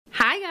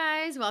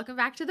guys, welcome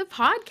back to the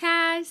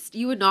podcast.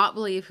 You would not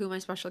believe who my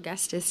special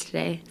guest is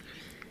today.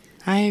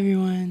 Hi,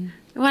 everyone.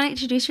 You want to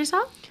introduce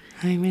yourself?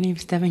 Hi, my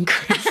name's Devin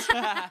Chris.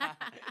 When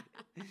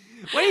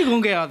are you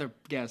going to get other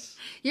guests?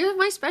 You're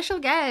my special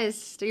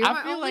guest. You're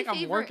I feel like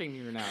I'm working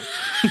here now.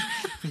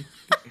 I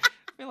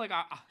feel like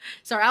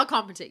Sorry, I'll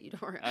compensate you.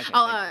 Don't worry. Okay,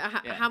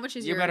 yeah. How much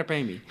is You your... better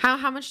pay me.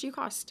 How much do you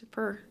cost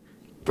per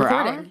Hour?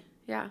 recording?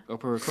 Yeah. Or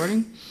per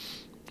recording?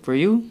 For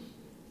you?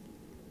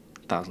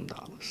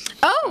 $1,000.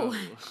 Oh,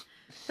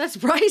 that's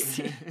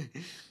pricey.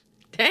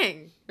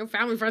 Dang. No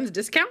family friends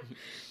discount?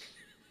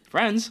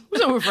 Friends?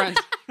 Who's up with friends?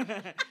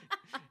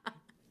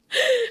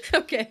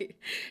 Okay.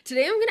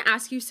 Today I'm going to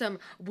ask you some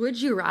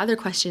would you rather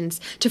questions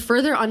to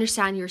further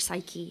understand your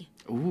psyche.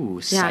 Ooh,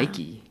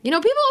 psyche. You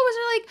know, people always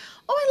are like,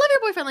 oh, I love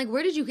your boyfriend. Like,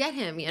 where did you get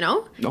him? You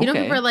know? You know,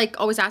 Okay. people are like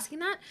always asking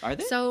that. Are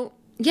they? So,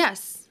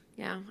 yes.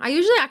 Yeah. I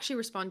usually actually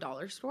respond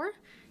dollars for.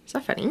 Is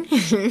that funny?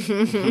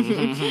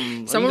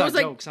 Someone was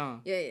like, jokes, huh?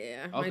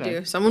 Yeah, I Okay.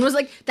 do. Someone was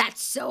like,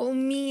 that's so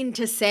mean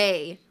to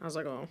say. I was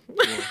like, oh.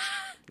 Well,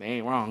 they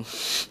ain't wrong.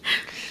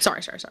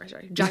 Sorry.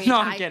 Giant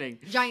No, I'm kidding.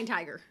 Giant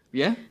tiger.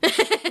 Yeah?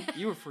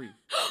 You were free.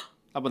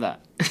 How about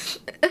that?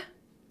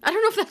 I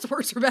don't know if that's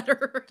worse or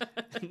better.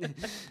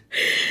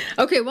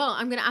 Okay, well,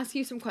 I'm going to ask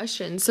you some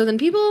questions. So then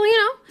people,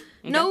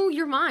 know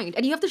your mind.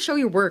 And you have to show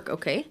your work,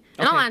 okay?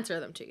 And I'll Okay. answer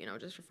them too,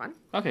 just for fun.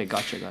 Okay,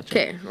 gotcha.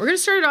 Okay, we're going to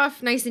start it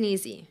off nice and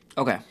easy.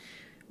 Okay.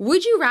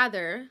 Would you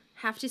rather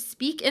have to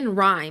speak in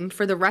rhyme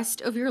for the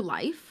rest of your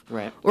life?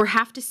 Right. Or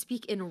have to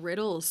speak in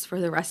riddles for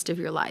the rest of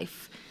your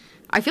life?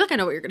 I feel like I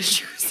know what you're going to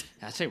choose.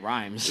 I'd say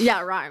rhymes.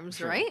 Yeah,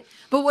 rhymes, right?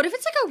 But what if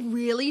it's like a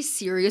really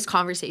serious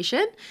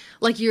conversation?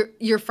 Like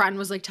your friend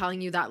was like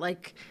telling you that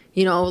like,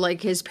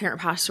 like his parent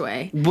passed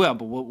away. Well,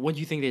 but what do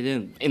you think they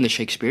did in the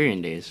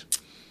Shakespearean days?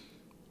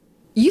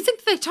 You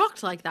think they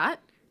talked like that?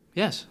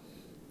 Yes.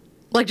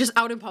 Like just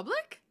out in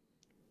public?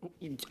 What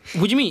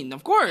do you mean?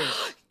 Of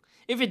course.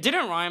 If it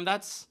didn't rhyme,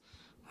 that's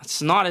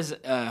not as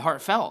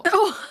heartfelt.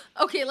 Oh,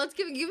 okay, let's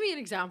give me an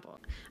example.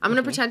 I'm going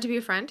to pretend to be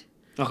a friend.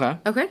 Okay.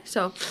 Okay,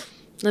 so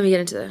let me get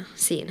into the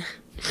scene.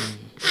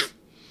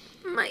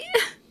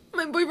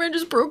 My boyfriend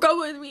just broke up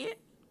with me.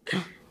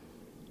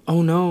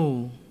 Oh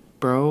no,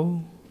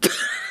 bro.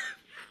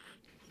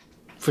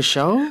 For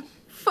show?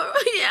 For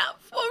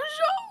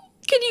sure.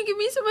 Can you give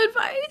me some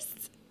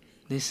advice?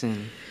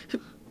 Listen,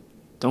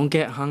 don't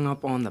get hung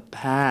up on the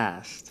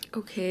past.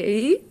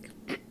 Okay.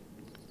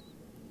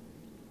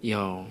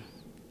 Yo,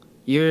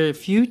 your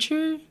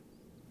future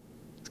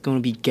is gonna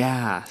be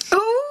gas.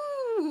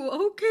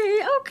 Oh,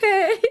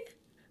 okay.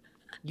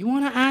 You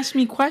wanna ask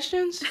me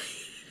questions?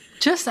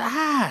 Just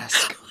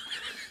ask.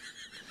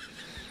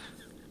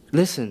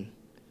 Listen,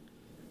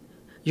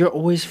 you're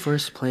always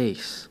first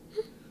place.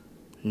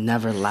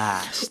 Never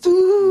last.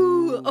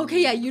 Ooh.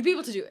 Okay, yeah, you'd be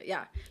able to do it.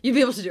 Yeah, you'd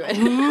be able to do it.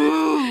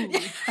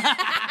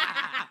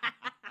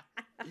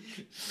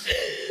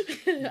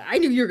 I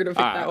knew you were gonna pick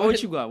that one.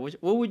 What you got?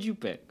 What would you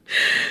pick?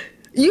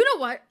 You know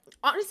what?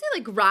 Honestly,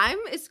 like rhyme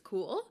is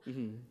cool,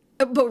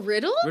 but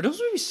riddle? Riddles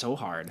would be so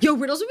hard. Yo,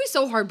 riddles would be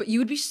so hard, but you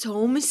would be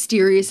so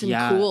mysterious and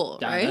cool,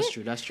 yeah, right?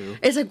 That's true.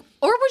 It's like,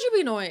 or would you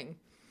be annoying?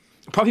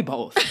 Probably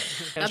both.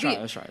 Let's be-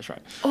 try.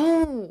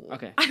 Oh.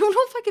 Okay. I don't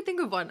know if I could think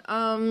of one.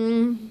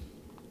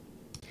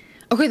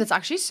 Okay, that's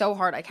actually so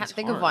hard. I can't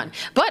think of one.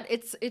 But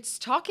it's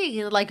talking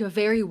in like a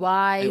very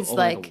wise,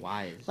 like a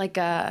wise. like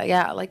a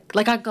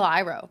Uncle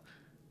Iroh.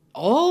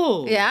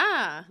 Oh.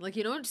 Yeah, like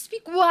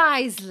speak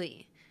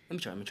wisely. Let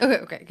me try.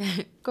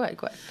 Okay. Go ahead.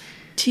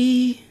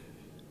 Tea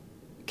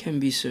can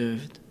be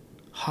served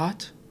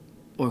hot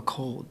or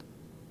cold,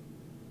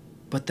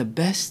 but the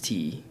best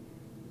tea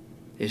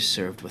is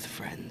served with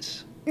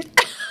friends.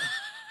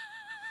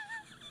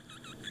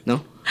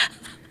 No?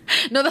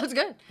 No, that's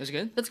good. That's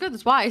good? That's good.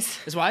 That's wise.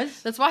 It's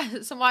wise? That's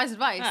wise. Some wise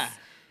advice. Ah,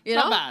 You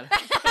know? Not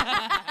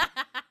bad.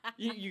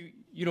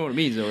 you know what it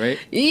means though, right?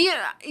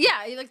 Yeah.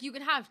 Like you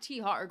can have tea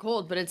hot or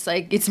cold, but it's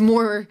like it's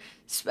more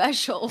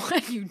special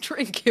when you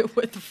drink it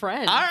with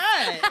friends. All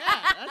right.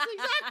 Yeah, that's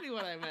exactly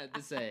what I meant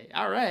to say.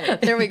 All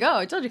right. There we go.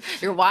 I told you,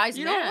 you're a wise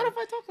You man. know, what if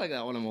I talk like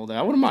that when I'm older?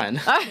 I wouldn't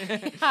mind.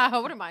 I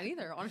wouldn't mind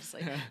either,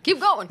 honestly. Keep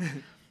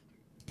going.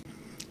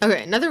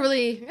 Okay, another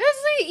this is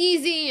like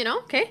easy,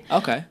 Okay.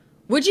 Okay.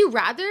 Would you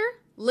rather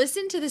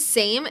listen to the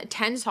same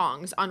 10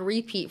 songs on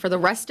repeat for the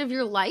rest of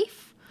your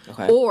life,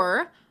 Okay.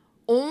 or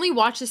only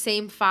watch the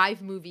same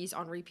 5 movies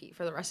on repeat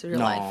for the rest of your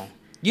life? No.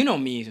 You know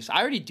me. I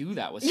already do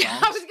that with songs. Yeah,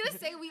 I was gonna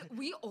say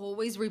we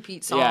always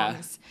repeat songs.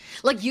 Yeah.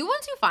 Like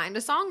once you find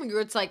a song,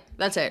 it's like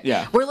that's it.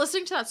 Yeah. We're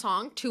listening to that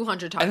song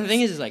 200 times. And the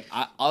thing is like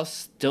I'll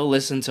still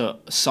listen to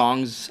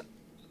songs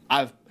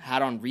I've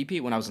had on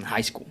repeat when I was in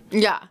high school,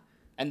 Yeah.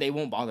 and they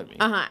won't bother me.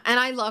 And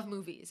I love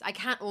movies. I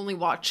can't only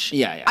watch.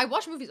 Yeah. I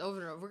watch movies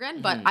over and over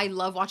again, but I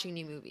love watching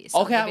new movies.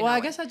 Okay, let me well know I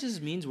it. guess that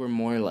just means we're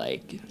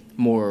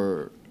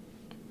more.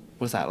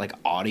 What's that, like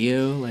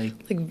audio, like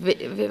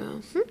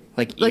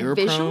Like ear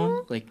visual?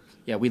 prone, like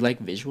yeah, we like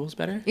visuals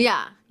better.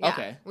 Yeah.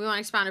 Okay. We want to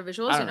expand our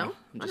visuals, I don't know.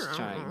 I'm I just don't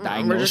trying to know.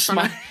 diagnose We're just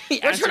trying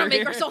to my make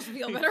answer ourselves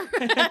feel better.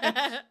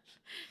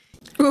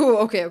 Ooh,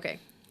 okay.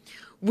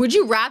 Would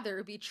you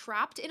rather be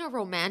trapped in a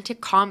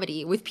romantic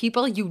comedy with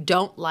people you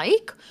don't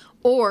like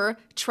or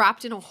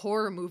trapped in a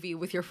horror movie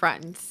with your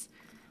friends?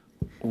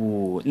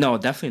 Ooh, no,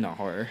 definitely not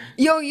horror.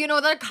 Yo, you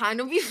know that kind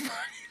of be fun.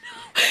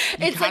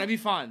 It's kind of be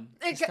fun.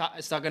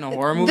 Stuck in a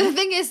horror movie? The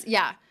thing is,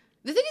 yeah.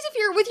 The thing is, if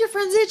you're with your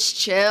friends, it's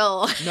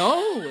chill.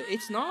 No,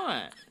 it's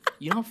not.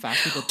 You know how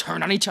fast people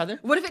turn on each other?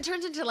 What if it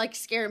turns into like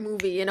scary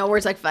movie, you know, where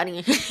it's like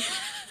funny?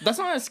 That's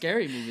not a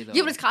scary movie though.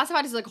 Yeah, but it's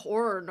classified as like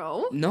horror,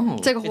 no? No.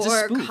 It's like a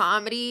horror spoof.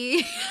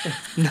 comedy.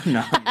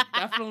 No,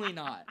 definitely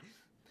not.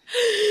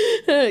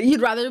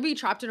 You'd rather be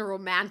trapped in a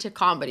romantic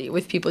comedy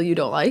with people you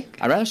don't like?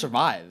 I'd rather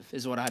survive,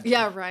 is what I'd do.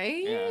 Yeah,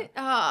 right?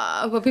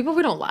 Yeah. But people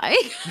we don't like?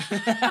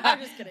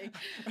 I'm just kidding.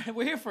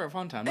 We're here for a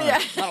fun time,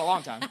 not a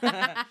long time.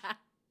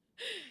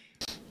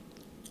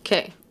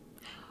 Okay.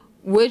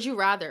 Would you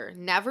rather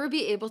never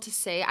be able to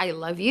say I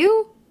love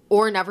you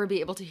or never be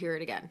able to hear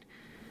it again?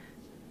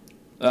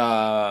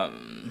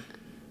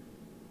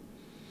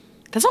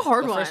 That's a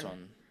hard one. First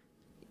one.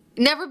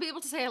 Never be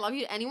able to say I love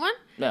you to anyone?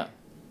 No.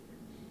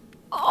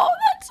 Oh,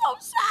 that's so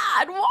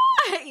sad.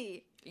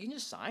 Why? You can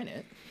just sign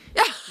it.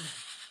 Yeah.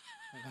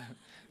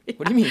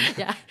 What do you mean?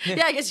 Yeah.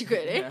 Yeah, I guess you could,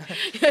 eh?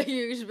 Yeah.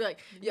 You could just be like,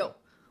 yo,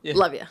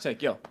 love you. It's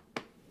like, yo.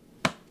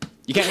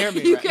 You can't hear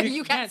me, right?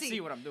 You can't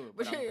see what I'm doing,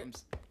 but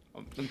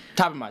but I'm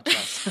tapping my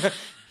chest.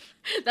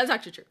 That's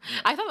actually true.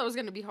 I thought that was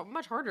going to be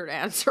much harder to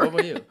answer. What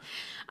about you?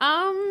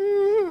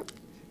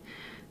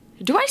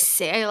 Do I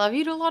say I love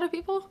you to a lot of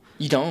people?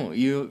 You don't.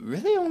 You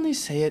really only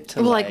say it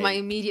to Well, like my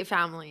immediate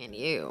family and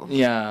you.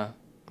 Yeah.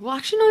 Well,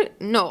 actually,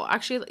 no.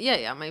 Actually,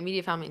 yeah, my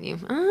immediate family and you.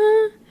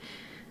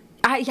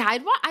 I'd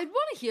want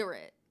to hear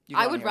it.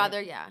 I would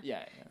rather, yeah.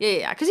 Yeah.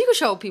 Yeah. Because you can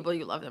show people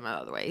you love them in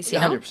other ways. You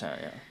know?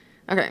 100%, yeah.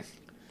 Okay.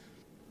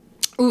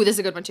 Ooh, this is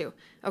a good one too.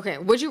 Okay.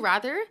 Would you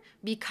rather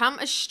become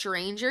a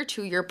stranger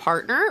to your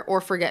partner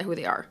or forget who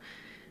they are?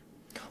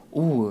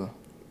 Ooh.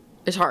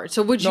 It's hard.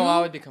 So would you? No,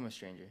 I would become a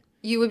stranger.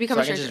 You would become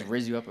so a stranger. I can just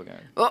raise you up again.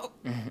 Oh.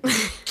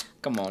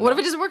 Come on. What if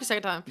it doesn't work a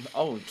second time?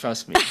 Oh,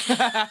 trust me.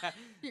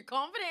 You're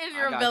confident in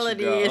your I got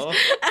abilities. You, girl.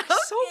 I'm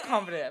so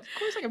confident. Of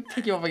course I can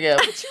pick you up again.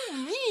 What you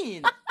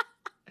mean?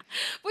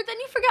 But then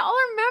you forget all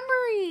our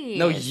memories.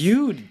 No,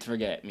 you'd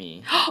forget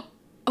me.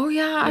 Oh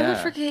yeah, I would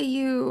Yeah. forget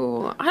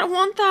you. I don't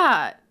want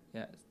that.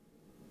 Yeah.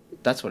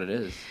 That's what it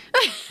is.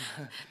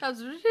 That's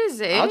what it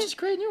is, eh? I'll just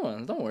create new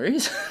ones. Don't worry.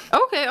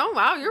 Okay. Oh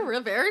wow,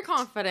 you're very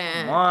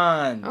confident. Come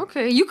on.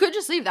 Okay, you could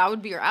just leave. That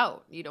would be your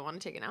out. You don't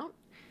want to take an out.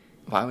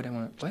 Why would I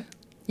want to? What?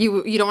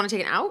 You don't want to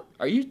take an out?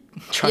 Are you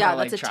trying Yeah, to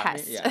like that's a trap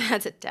test. me? Yeah.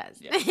 That's a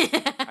test. Yeah.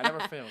 I never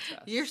failed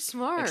tests. You're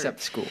smart. Except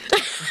school.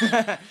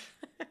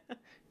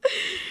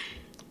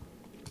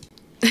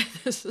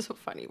 This is a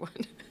funny one.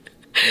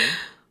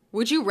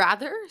 Would you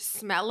rather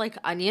smell like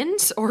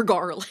onions or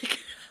garlic?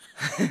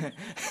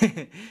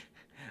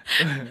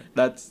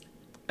 That's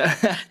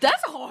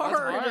That's hard.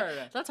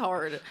 hard. That's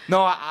hard.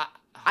 no.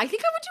 I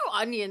think I would do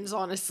onions,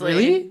 honestly.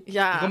 Really?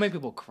 Yeah. You gonna make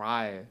people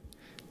cry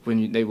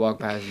when they walk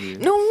past you.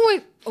 No,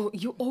 wait.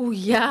 Oh,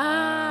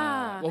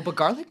 yeah. Well, but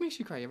garlic makes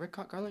you cry. You ever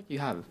caught garlic? You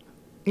have.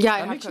 Yeah, I that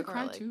have makes you cooked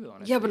cry garlic. too,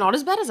 honestly. Yeah, but not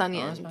as bad as Not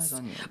onions. as bad as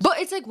onions. But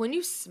it's like when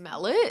you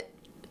smell it.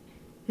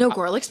 No,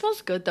 garlic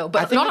smells good though,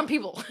 but think not it- on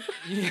people.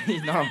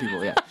 Not on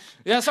people, yeah.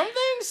 Yeah, some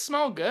things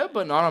smell good,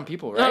 but not on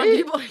people, right? Not on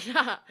people,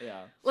 yeah.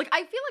 Yeah. Like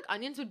I feel like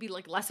onions would be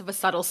like less of a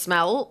subtle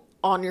smell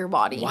on your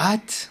body.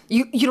 What?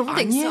 You don't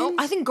think so? Onions?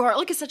 I think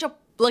garlic is such a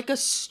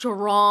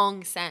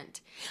strong scent.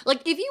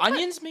 Like if you put-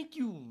 Onions make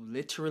you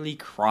literally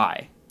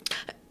cry.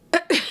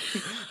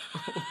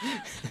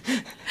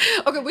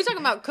 Okay, we're talking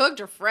about cooked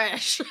or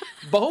fresh.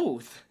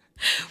 Both.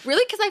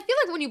 Really? Because I feel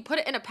like when you put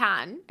it in a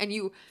pan and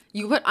you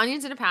put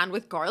onions in a pan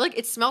with garlic,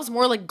 it smells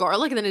more like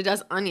garlic than it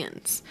does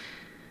onions.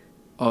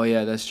 Oh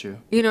yeah, that's true.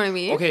 You know what I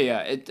mean? Okay,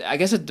 yeah. I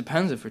guess it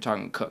depends if we're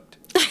talking cooked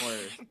or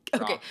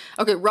raw. Okay.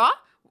 Okay. Raw.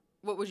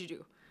 What would you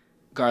do?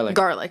 Garlic.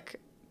 Garlic.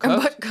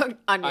 Cooked? But cooked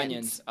onions.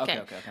 Onions.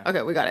 Okay.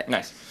 Okay, we got it.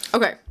 Nice.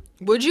 Okay.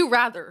 Would you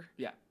rather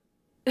Yeah.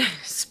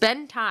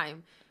 spend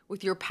time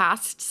with your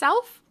past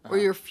self or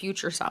your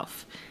future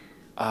self?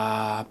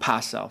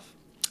 Past self.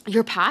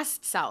 Your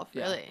past self,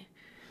 Yeah. really?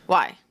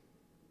 Why?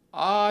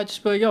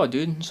 Just be like, yo,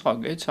 dude,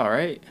 it's all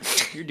right.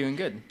 You're doing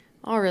good.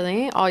 Oh,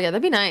 really? Oh, yeah,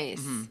 that'd be nice.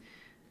 Mm-hmm.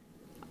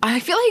 I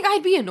feel like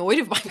I'd be annoyed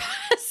of my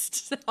past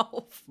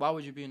self. Why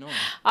would you be annoyed?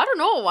 I don't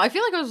know. I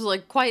feel like I was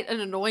like quite an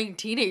annoying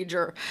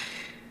teenager.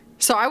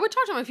 So I would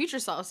talk to my future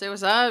self, say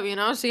what's up,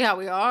 see how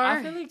we are.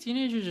 I feel like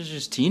teenagers are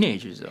just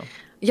teenagers, though.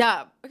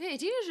 Yeah. Okay,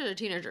 teenagers are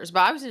teenagers,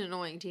 but I was an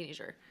annoying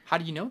teenager. How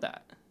do you know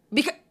that?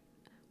 Because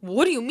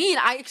what do you mean?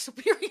 I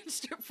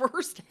experienced it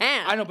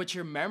firsthand. I know, but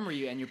your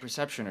memory and your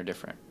perception are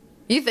different.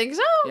 You think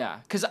so? Yeah,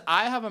 because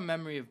I have a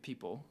memory of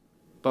people,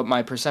 but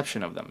my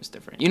perception of them is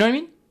different. You know what I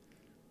mean?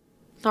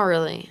 Not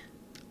really.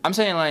 I'm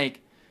saying,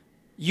 like,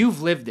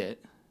 you've lived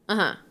it,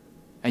 Uh-huh.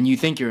 and you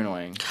think you're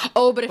annoying.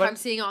 Oh, but if But I'm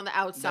seeing it on the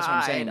outside. That's what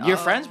I'm saying. Your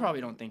friends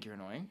probably don't think you're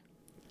annoying.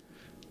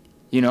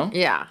 You know?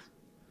 Yeah.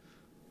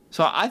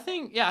 So I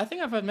think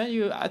if I met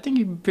you, I think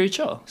you'd be pretty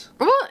chill. That's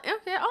Well,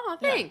 okay. Oh,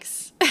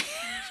 thanks. what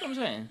I'm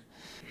saying.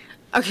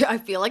 Okay, I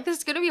feel like this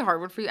is gonna be a hard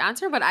one for you to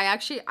answer, but I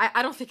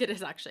don't think it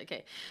is actually.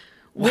 Okay.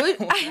 Would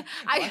I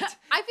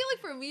feel like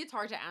for me it's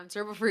hard to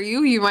answer, but for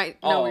you, you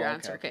might know your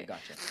answer. Okay.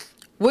 Gotcha.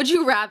 Would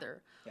you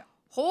rather Yeah.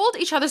 hold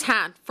each other's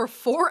hand for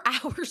 4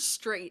 hours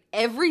straight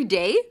every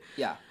day,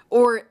 Yeah.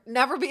 or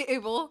never be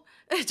able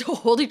to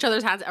hold each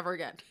other's hands ever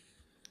again?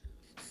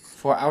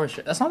 4 hours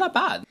straight. That's not that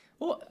bad.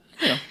 Well,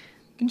 you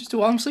can just do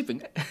it while I'm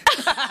sleeping. You're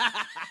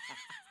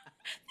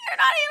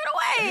not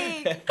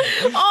even awake.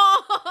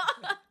 Oh.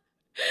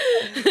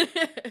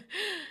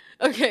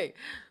 Okay.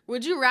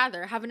 Would you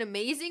rather have an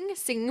amazing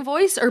singing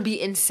voice or be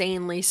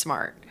insanely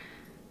smart?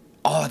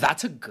 Oh,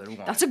 that's a good one.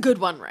 That's a good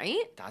one, right?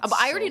 That's But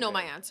I already so know good.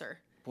 my answer.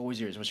 What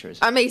was yours? What's yours?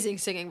 Amazing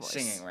singing voice.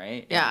 Singing,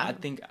 right? Yeah.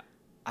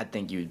 I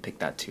think you would pick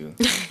that too.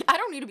 I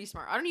don't need to be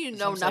smart. I don't need to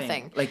know That's what I'm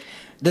nothing. saying. Like,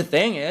 the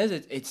thing is,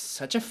 it's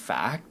such a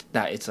fact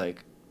that it's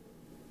like,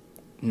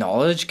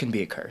 knowledge can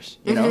be a curse,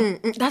 you know?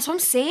 Mm, that's what I'm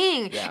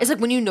saying. Yeah. It's like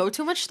when you know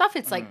too much stuff,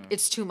 it's like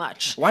it's too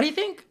much. Why do you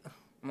think,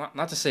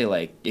 not to say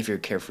like, if you're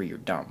carefree, you're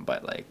dumb,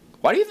 but like,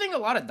 why do you think a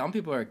lot of dumb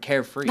people are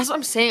carefree? That's what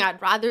I'm saying. I'd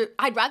rather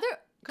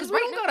Because we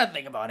don't gotta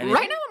think about anything.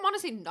 right now I'm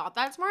honestly not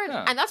that smart,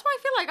 Yeah. and that's why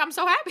I feel like I'm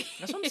so happy.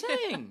 That's what I'm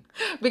saying.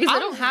 Because I I'm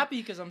don't happy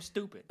because I'm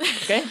stupid,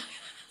 okay?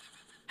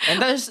 And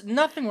there's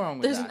nothing wrong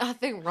with There's that.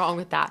 nothing wrong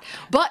with that.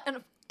 But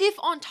if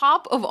on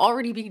top of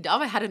already being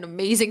dumb, I had an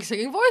amazing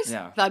singing voice,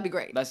 Yeah. that'd be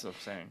great. That's what I'm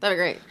saying. That'd be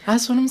great.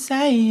 That's what I'm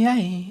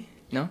saying.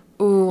 No?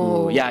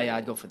 Ooh. Yeah,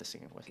 I'd go for the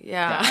singing voice.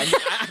 Yeah. I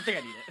think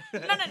I need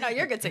it. No,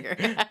 you're a good singer.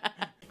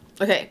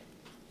 Okay,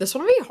 this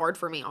one would be hard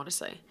for me,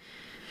 honestly.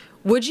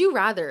 Would you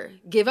rather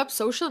give up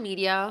social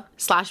media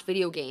 /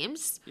 video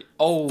games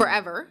Oh.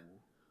 forever,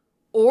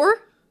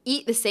 or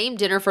eat the same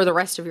dinner for the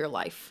rest of your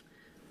life?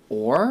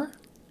 Or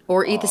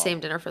Eat the same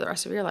dinner for the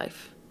rest of your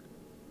life.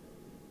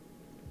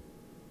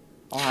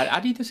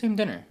 I'd eat the same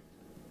dinner.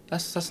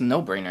 That's a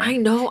no-brainer. I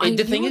know. I The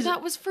knew thing is,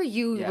 that was for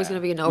you. It was yeah.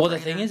 gonna be a no-brainer. Well, the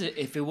thing is,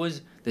 if it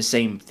was the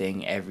same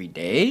thing every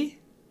day,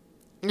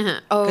 oh,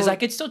 because I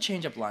could still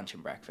change up lunch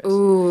and breakfast.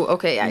 ooh,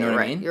 okay, yeah, You know you're what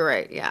I right. mean? You're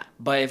right. Yeah.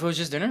 But if it was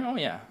just dinner, oh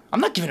yeah,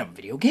 I'm not giving up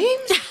video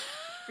games.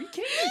 Are you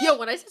kidding me? Yo,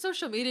 when I said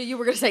social media, you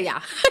were gonna say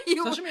yeah.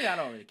 You Social media, I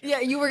don't really care. Yeah,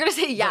 you were gonna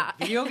say yeah.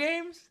 But video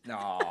games?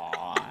 No.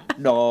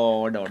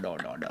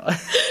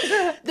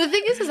 The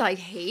thing is I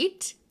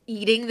hate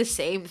eating the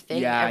same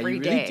thing Yeah, every you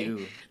really day.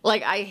 do.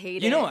 Like I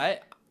hate it. You know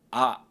what?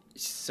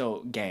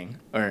 So gang,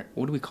 or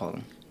what do we call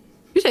them?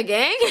 You said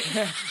gang?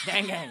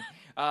 gang.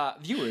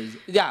 Viewers.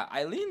 Yeah,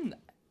 Eileen,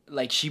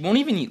 like she won't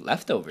even eat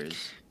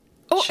leftovers.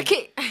 Oh, She-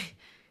 okay.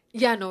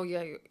 Yeah, no,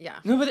 yeah.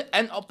 No,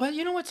 but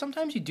you know what?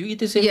 Sometimes you do eat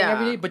the same thing Yeah.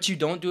 every day, but you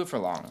don't do it for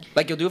long.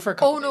 Like you'll do it for a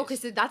couple. Oh no, days.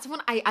 because that's when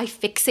I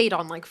fixate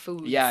on like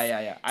food.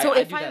 Yeah. So I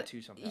if do that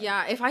too sometimes.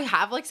 Yeah, if I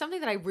have like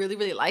something that I really,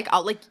 really like,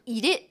 I'll like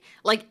eat it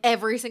like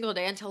every single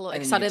day until like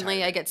And then you get suddenly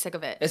tired of I it. get sick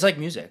of it. It's like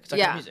music. It's like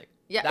Yeah. music.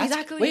 Yeah, That's-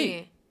 exactly.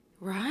 Wait,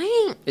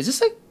 Right? is this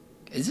bad?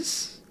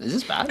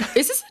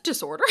 Is this a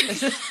disorder?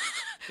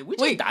 Did we just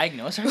Wait.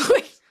 diagnose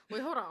ourselves?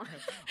 Wait, hold on.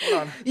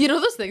 Hold on. You know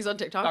those things on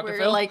TikTok Dr. where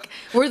Phil? you're like,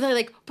 where they're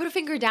like, put a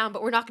finger down,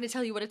 but we're not going to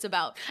tell you what it's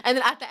about. And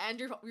then at the end,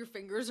 your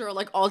fingers are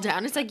like all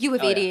down. It's like you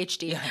have Oh, yeah.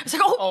 ADHD. Yeah. It's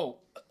like, oh,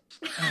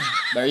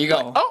 There you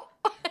go. oh.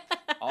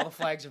 All the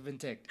flags have been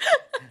ticked.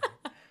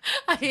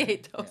 I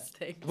hate those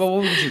things. Well,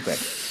 what would you pick?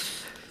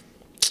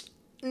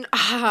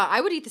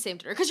 I would eat the same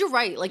dinner because you're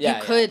right. Like Yeah,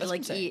 you could that's what I'm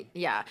like saying. eat.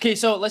 Yeah. Okay,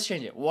 so let's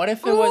change it. What if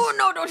it Oh was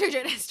no, don't change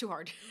it. It's too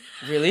hard.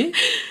 really?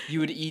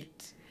 You would eat.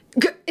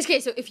 Okay,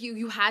 so if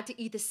you had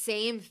to eat the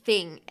same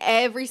thing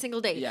every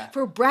single day Yeah.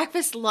 for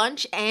breakfast,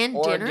 lunch, and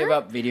Or dinner, give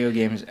up video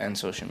games and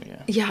social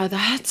media. yeah,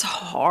 that's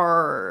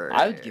hard.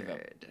 I would give up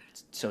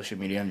social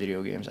media and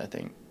video games, I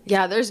think.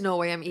 Yeah, there's no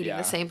way I'm eating Yeah.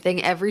 the same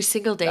thing every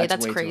single day.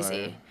 That's way too crazy.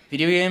 hard.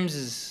 Video games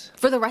is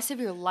For the rest of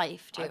your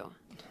life, too.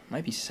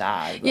 might be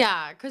sad. But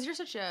Yeah, because you're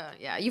such a...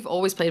 Yeah, you've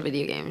always played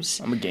video games.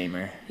 I'm a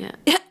gamer. Yeah.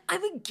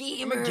 I'm a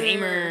gamer.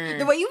 gamer.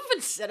 The way you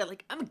even said it,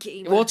 like, I'm a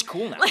gamer. Well, it's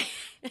cool now.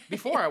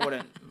 Before I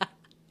wouldn't.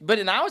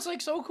 But now it's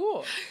like so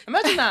cool.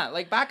 Imagine that.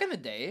 Like back in the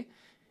day,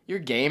 you're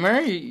a gamer.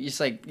 You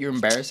just like you're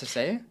embarrassed to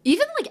say.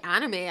 Even like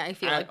anime, I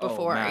feel like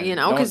before, man. you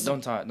know, because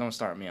don't start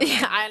me. On yeah,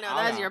 that. I know I'm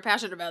that's not- you're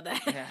passionate about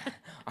that. Yeah,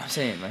 I'm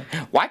saying like,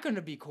 why couldn't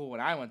it be cool when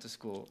I went to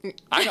school?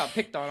 I got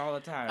picked on all the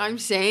time. I'm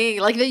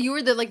saying like that you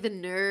were the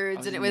nerds,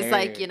 was and a it was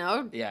like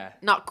nerd. Yeah.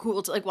 not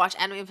cool to like watch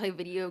anime and play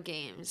video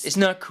games. It's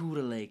not cool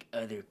to like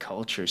other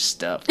culture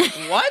stuff.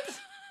 What?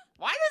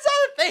 Why is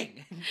that a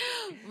thing?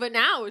 But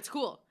now it's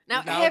cool.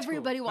 Now Now it's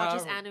everybody cool.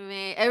 watches Now-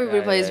 anime. Everybody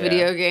Yeah, plays yeah,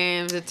 video yeah.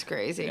 games. It's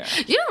crazy. Yeah.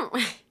 You know,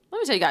 let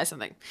me tell you guys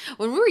something.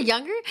 When we were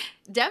younger,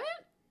 Devin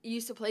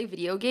used to play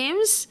video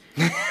games.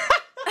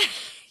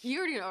 You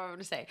already know what I'm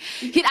gonna say.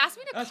 He'd ask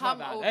me to That's my come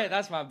bad. over. Hey,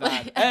 that's my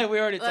bad. Hey, we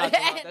already talked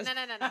about this. No.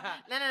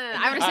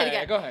 I'm gonna say it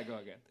again. Go ahead.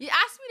 He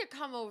asked me to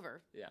come over.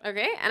 Yeah.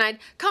 Okay, and I'd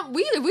come.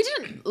 We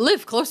didn't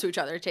live close to each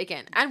other to take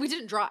in, and we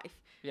didn't drive.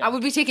 Yeah. I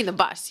would be taking the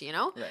bus, you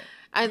know. Right.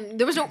 And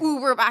there was no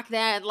Uber back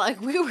then.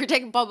 Like we were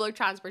taking public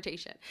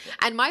transportation,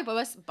 and my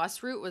bus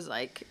route was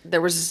like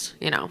there was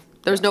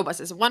no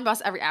buses. One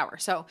bus every hour.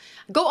 So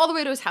go all the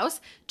way to his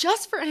house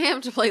just for him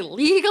to play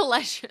League of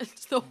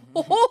Legends the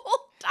whole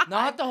time.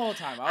 Not the whole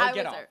time. I would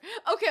get was off.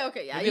 there.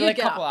 Okay, yeah. Maybe you like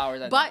a get couple off.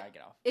 hours. And But then I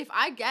get off. if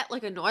I get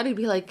like annoyed, I'd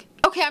be like,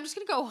 okay, I'm just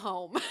gonna go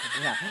home.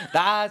 Yeah,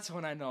 that's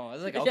when I know. I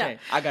was like, okay,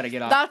 I gotta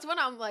get off. That's when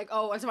I'm like,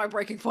 oh, what's my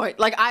breaking point?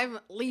 Like I'm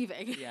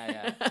leaving.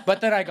 Yeah.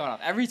 But then I got off.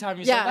 Every time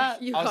you said that,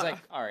 I was like,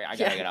 all right, I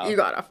gotta get off. You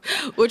got off,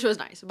 which was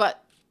nice,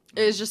 but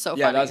it was just so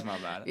funny. Yeah, that's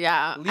not bad.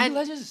 Yeah, League of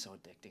Legends is so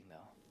addicting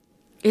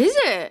though. Is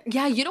it?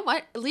 Yeah, you know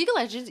what? League of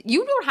Legends,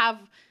 you don't have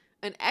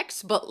an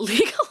ex, but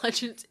League of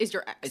Legends is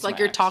your ex. It's like my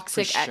your ex,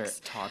 toxic for sure.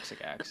 ex. Toxic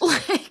ex.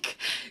 Like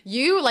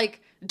you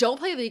don't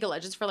play League of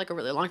Legends for like a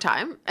really long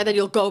time, and then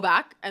you'll go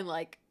back and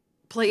like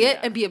play it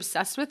and be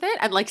obsessed with it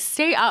and like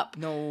stay up.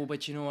 No,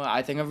 but you know what?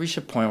 I think I've reached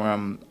a point where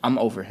I'm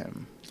over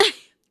him.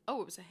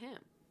 Oh, it was a him.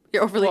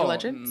 You're over League of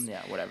Legends?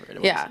 Yeah, whatever it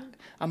was. Yeah.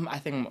 I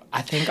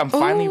think I'm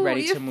finally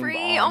ready to move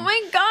on. Oh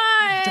my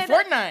god. To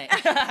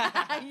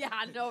Fortnite. Yeah,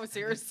 no,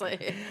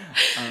 seriously.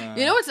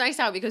 You know what's nice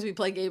now because we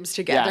play games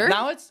together. Yeah,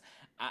 now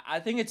I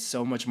think it's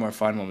so much more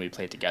fun when we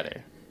play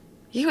together.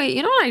 Wait,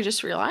 you know what I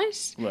just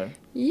realized? What?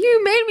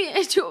 You made me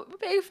into a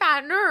big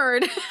fat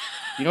nerd.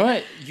 You know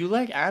what? You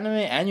like anime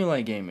and you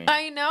like gaming.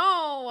 I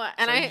know.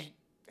 And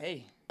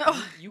Hey,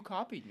 you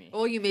copied me.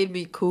 Well, you made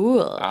me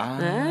cool.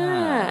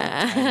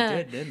 I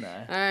did, didn't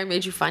I? I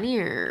made you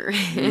funnier.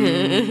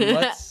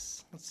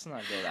 Let's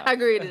not go that way.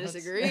 Agree to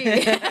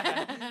disagree.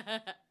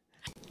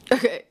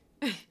 Okay.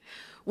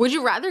 Would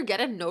you rather get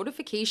a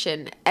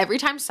notification every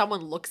time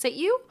someone looks at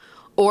you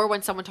or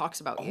when someone talks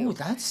about you? Oh,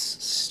 that's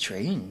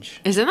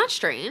strange. Isn't that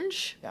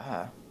strange?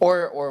 Yeah.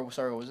 Or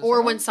sorry, what was this?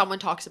 Or when someone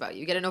talks about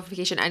you. Get a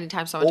notification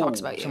anytime someone talks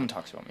about you. Someone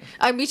talks about me.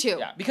 Me too.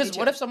 Yeah, because Me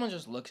what too. if someone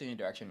just looks in your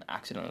direction and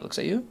accidentally looks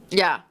at you?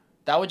 Yeah.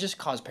 That would just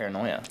cause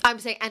paranoia. I'm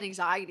saying and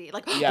anxiety.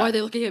 Like, Yeah. why are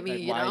they looking at me?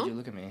 Like, you why know? did you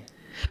look at me?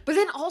 But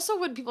then also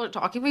when people are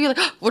talking about you, like,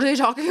 what are they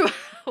talking about?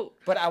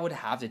 But I would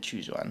have to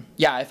choose one.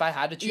 Yeah, if I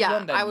had to choose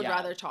one, then I would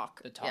rather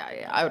talk. the talking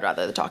Yeah, one. I would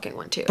rather the talking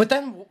one too. But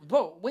then,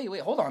 whoa, wait,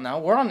 hold on now.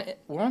 We're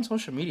on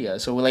social media,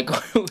 so we're like,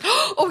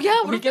 oh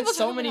yeah, what we if get people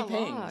so talk many about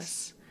pings.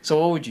 us? So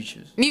what would you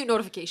choose? Mute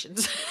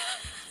notifications.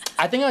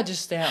 I think I'd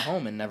just stay at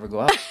home and never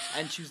go out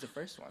and choose the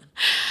first one.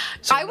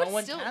 So I would no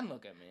one still- can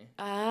look at me.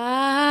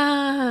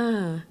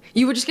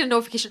 You would just get a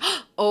notification.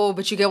 Oh,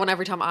 but you get one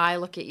every time I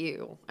look at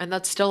you, and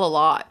that's still a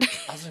lot.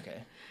 That's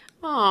okay.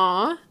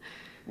 Aw.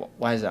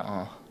 Why is that?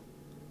 Oh,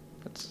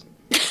 that's.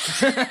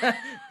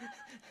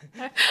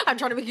 I'm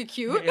trying to make it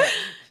cute. Yeah.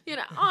 You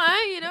know,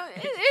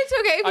 it's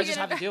okay. If I you just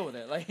get have to deal with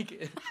it. Like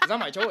it's not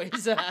my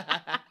choice.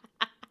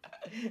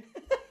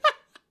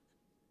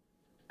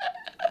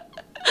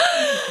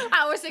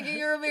 I was thinking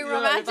you were being Yeah, I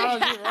romantic. thought I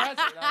was being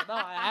romantic. No,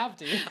 I have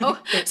to.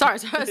 Oh, sorry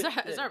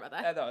about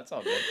Yeah, that. no, it's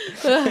all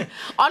good.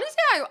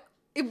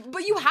 Honestly,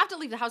 but you have to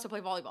leave the house to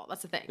play volleyball.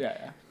 That's the thing.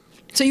 Yeah.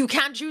 So you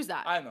can't choose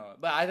that. I know,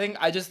 but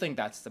I just think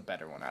that's the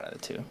better one out of the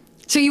two.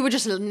 So you would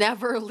just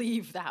never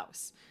leave the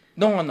house.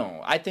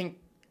 No. I think,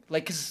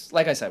 cause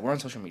like I said, we're on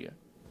social media.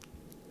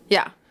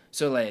 Yeah.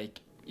 So like,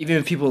 even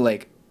if people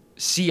like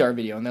see our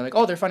video and they're like,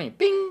 oh, they're funny,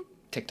 bing,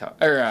 TikTok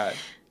or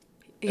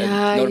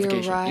Yeah,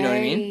 notification. you're right. You know what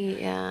I mean?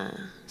 Yeah.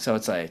 So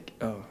it's like,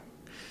 oh,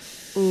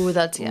 Ooh,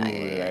 that's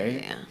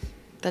right? yeah.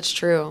 That's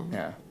true.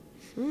 yeah,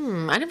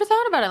 I never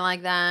thought about it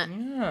like that.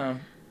 yeah.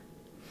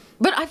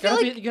 But I feel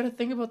like You gotta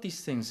think about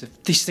these things.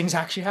 If these things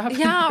actually happen.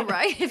 yeah,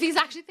 right. If these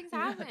actually things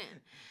happen,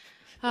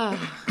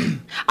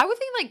 I would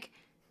think like.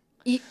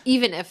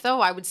 Even if though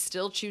I would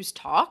still choose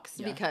talks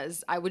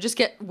because I would just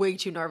get way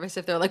too nervous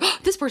if they're like, oh,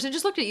 this person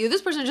just looked at you.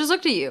 This person just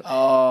looked at you.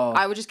 Oh.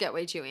 I would just get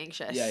way too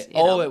anxious. Yeah. You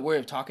know?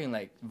 We're talking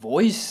like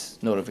voice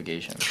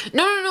notification.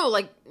 No.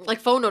 Like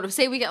phone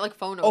notification. Say we get like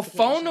phone Oh, notification.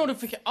 phone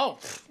notification. Oh,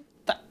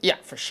 yeah,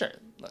 for sure.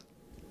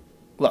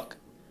 Look.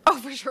 Oh,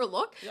 for sure.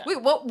 Look. Yeah.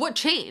 Wait, what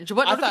changed?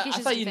 What I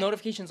notifications? thought do you think?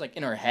 notifications like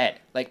in our head,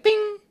 like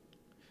bing.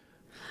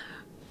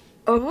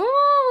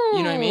 Oh.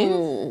 You know what I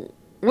mean?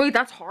 Wait,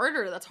 that's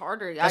harder. Yeah, That's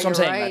what I'm you're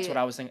saying. right. That's what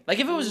I was thinking. Like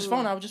if it was his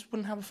phone, I just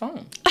wouldn't have a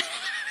phone.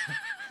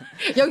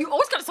 Yo, you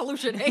always got a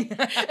solution, eh?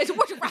 It's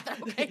would you rather,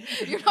 okay?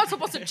 You're not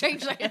supposed to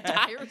change the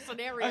entire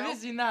scenario. Have you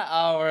seen that?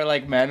 Where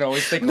like men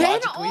always think Men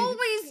logically.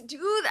 always do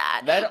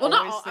that. Men well, not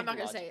always all, I'm think not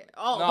gonna logically. say it.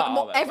 Oh, Not but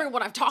all men,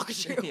 everyone I've talked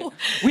to. Yeah.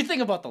 We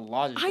think about the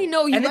logic. I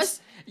know, you and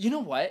must- You know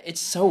what?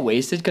 It's so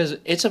wasted because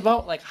it's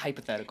about like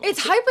hypothetical.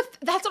 It's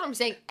That's what I'm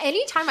saying.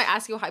 Anytime I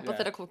ask you a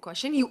hypothetical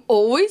question, you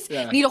always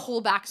need a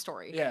whole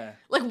backstory. Yeah.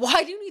 Like,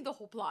 why do you need the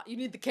whole plot? You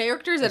need the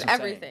characters That's and what I'm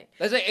saying. everything.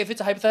 Let's say if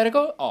it's a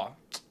hypothetical,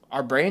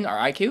 our brain, our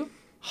IQ,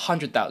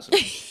 100,000.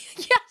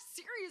 Yeah,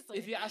 seriously.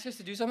 If you ask us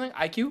to do something,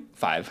 IQ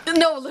 5.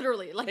 No,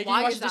 literally. Like, Like why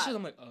you wash is dishes, that?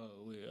 I'm like,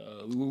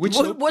 which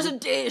What soap? was a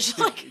dish?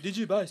 Like, Did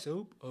you buy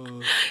soap? you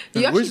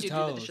where's actually the do the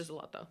towels? dishes a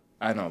lot, though.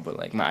 I know, but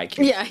like my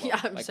IQ. Yeah, is low. yeah,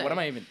 I'm like, saying. what am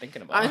I even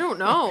thinking about? I don't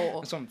know.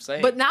 That's what I'm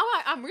saying. But now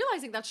I'm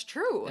realizing that's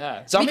true.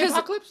 yeah, zombie Because-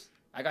 apocalypse.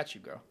 I got you,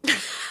 girl.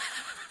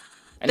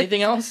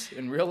 Anything else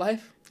in real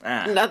life?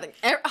 Nothing.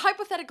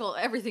 Hypothetical,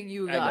 everything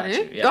you I got. got eh?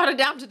 you, yeah. Got it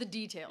down to the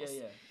details.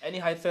 Yeah. Any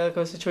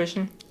hypothetical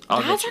situation?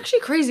 I'll That's get you. actually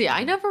crazy.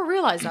 I never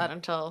realized that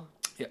until.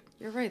 Yeah.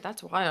 You're right.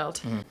 That's wild.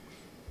 Mm-hmm.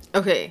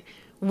 Okay.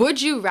 Would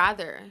you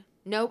rather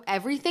know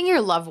everything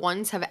your loved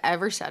ones have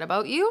ever said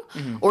about you,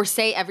 or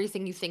say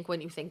everything you think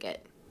when you think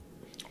it.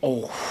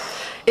 Oh.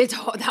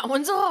 That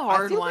one's a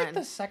hard I feel one. like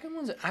the second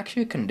one's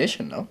actually a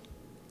condition, though.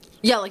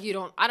 Yeah, like you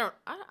don't. I don't.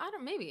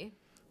 Maybe.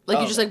 Like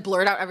you just Okay. like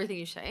blurt out everything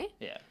you say.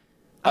 Yeah.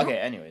 Okay.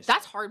 Anyways.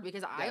 That's hard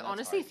because I that's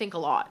honestly hard. think a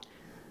lot.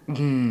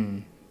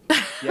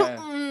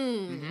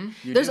 Yeah.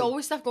 There's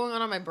always stuff going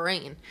on in my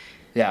brain.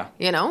 Yeah.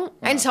 You know,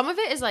 and some of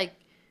it is like.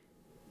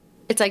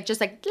 It's like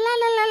just like la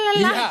la la la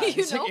la. Yeah, You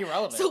it's, know. like,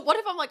 irrelevant. So what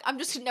if I'm like I'm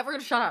just never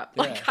gonna shut up?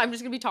 Like Yeah. I'm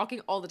just gonna be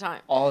talking all the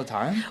time. All the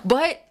time.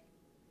 But.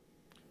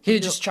 Here,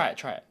 just try it.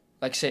 Try it.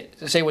 Like say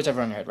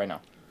whatever on your head right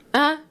now.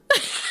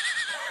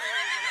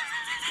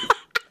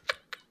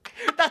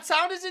 That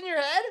sound is in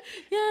your head.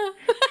 Yeah.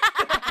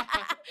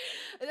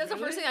 That's the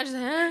first thing I just.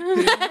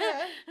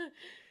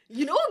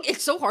 You know,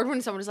 it's so hard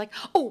when someone is like,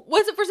 "Oh,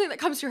 what's the first thing that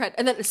comes to your head?"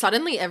 And then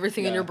suddenly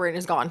everything in Yeah. your brain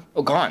is gone.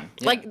 Oh, gone.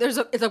 Yeah. Like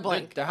it's a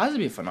blank. There has to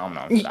be a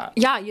phenomenon for that.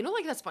 Yeah, you know,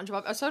 like that SpongeBob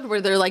episode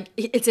where they're like,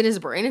 it's in his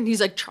brain and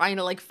he's like trying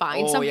to like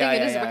find Oh, something yeah, in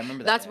yeah, his yeah, I brain.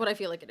 remember that, That's yeah. what I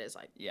feel like it is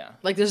like. Yeah.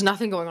 Like there's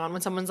nothing going on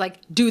when someone's like,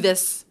 do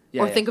this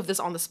Yeah, or yeah. think of this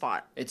on the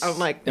spot. It's I'm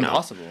like, no.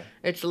 impossible.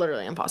 It's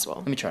literally impossible.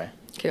 Let me try.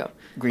 Okay, go.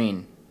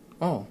 Green.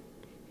 Oh.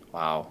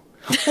 Wow.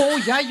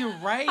 Oh yeah, you're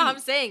right. I'm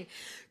saying,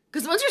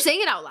 because once you're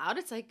saying it out loud,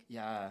 it's like,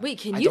 Yeah. wait,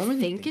 can I you don't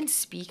really think and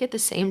speak at the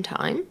same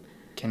time?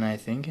 Can I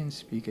think and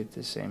speak at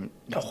the same?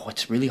 No,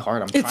 it's really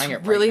hard. I'm It's trying it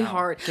right really now.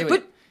 hard. Okay, wait.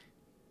 But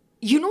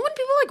you know when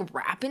people like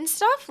rap and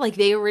stuff, like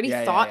they already Yeah,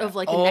 yeah, thought yeah. of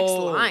like the next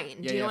Oh, line. yeah,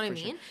 Do you know yeah, what I for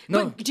sure. mean?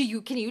 No. But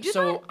can you do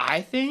So that?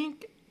 I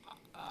think,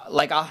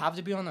 like, I'll have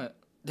to be on the.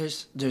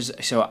 There's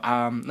so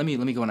let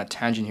me go on a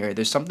tangent here.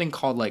 There's something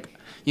called like,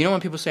 you know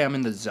when people say I'm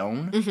in the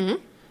zone. Mm-hmm.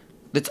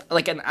 That's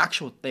like an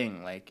actual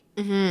thing. Like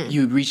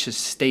you reach a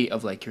state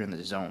of like you're in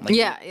the zone. Like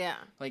Yeah.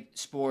 like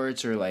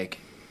sports or like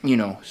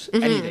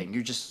anything.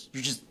 You're just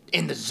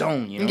in the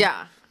zone. You know.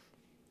 Yeah.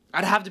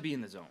 I'd have to be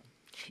in the zone.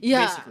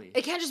 Yeah. Basically.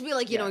 It can't just be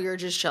like, you know, Yeah. you're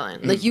just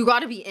chilling. Like you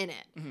gotta be in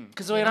it.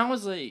 Because when I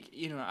was like,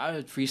 I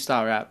would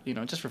freestyle rap,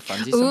 just for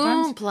funsies Ooh,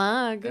 sometimes.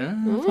 plug. Ooh,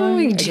 Ooh, plug.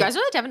 do you Okay. guys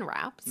know that Devin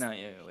raps? No,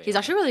 yeah, wait. He's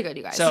actually really good,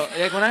 you guys. So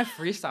like when I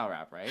freestyle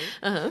rap,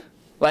 right?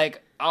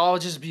 Like I'll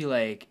just be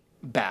like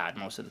bad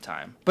most of the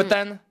time, but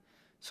then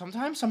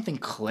sometimes something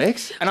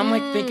clicks, and I'm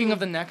like thinking of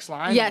the next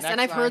line. yes, the and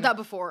next I've heard line, that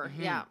before.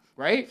 Yeah.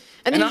 Right?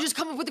 And then you I'll- just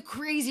come up with the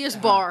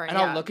craziest bar. and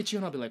I'll look at you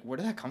and I'll be like, where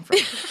did that come from?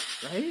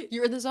 Right?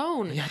 You're in the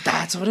zone. Yeah,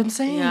 that's what I'm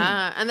saying.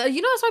 Yeah. And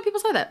you know that's why people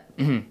say that.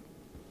 Mm-hmm.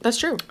 That's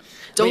true.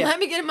 Don't yeah. let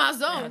me get in my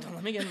zone. Yeah, don't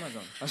let me get in my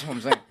zone. That's what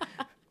I'm saying.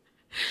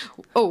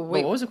 Oh, Wait,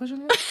 wait. what was the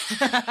question?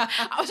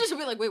 I was just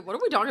gonna be like, wait, what are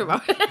we talking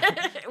about?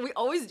 We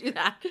always do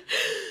that.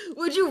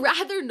 Would you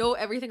rather know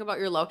everything about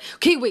your love?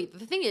 Okay, wait.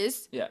 The thing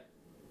is, Yeah.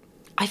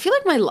 I feel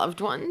like my loved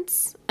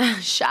ones,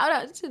 shout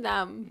out to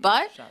them,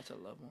 but Shout out to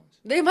loved ones.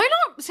 they might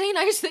not say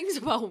nice things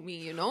about me,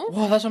 you know?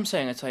 Well, that's what I'm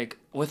saying. It's like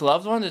with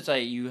loved ones, it's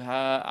like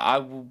I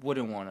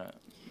wouldn't want to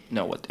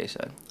know what they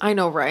said I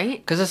know, right?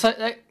 because it's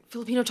like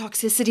Filipino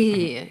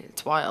toxicity.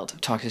 It's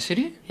wild.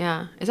 toxicity.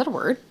 Yeah. Is that a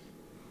word?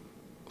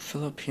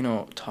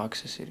 Filipino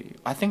toxicity.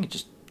 I think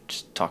it's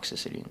just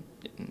toxicity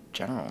in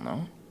general.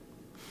 No.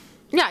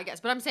 Yeah, I guess.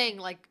 But I'm saying,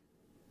 like,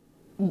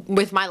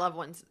 with my loved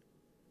ones,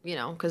 you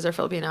know, because they're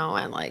Filipino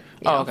and, like,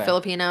 you know, okay.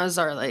 Filipinos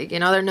are, like, you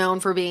know, they're known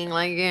for being,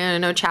 like,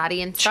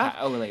 chatty and stuff.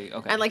 Okay.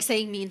 And, like,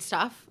 saying mean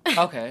stuff.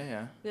 Okay.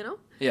 Yeah. You know?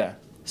 Yeah.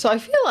 So I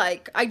feel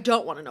like I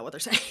don't want to know what they're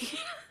saying.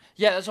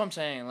 Yeah, that's what I'm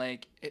saying.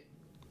 Like,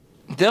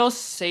 they'll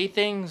say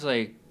things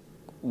like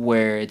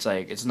where it's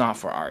like it's not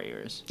for our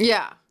ears,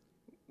 Yeah.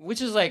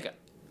 which is like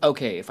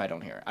okay if I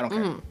don't hear it. I don't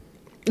care.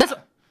 That's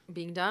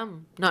being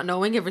dumb, not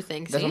knowing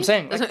everything. That's what I'm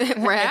saying. Like,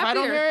 We're if I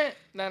don't happier. hear it,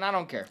 then I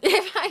don't care.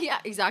 Yeah,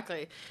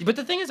 exactly. But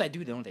the thing is, I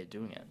do know they're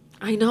doing it.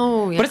 I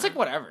know. Yeah. But it's like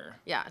whatever.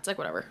 yeah, it's like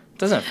whatever. It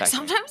doesn't affect me.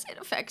 Sometimes it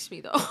affects me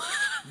though.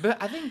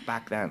 But I think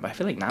back then, but I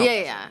feel like now.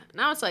 yeah.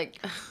 Now it's like,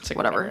 like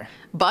whatever. whatever.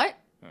 But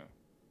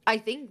I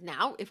think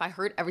now if I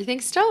heard everything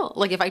still,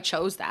 like if I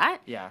chose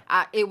that, Yeah.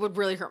 it would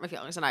really hurt my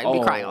feelings and I'd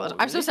be crying all the time.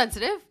 I'm so really?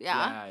 sensitive.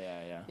 Yeah.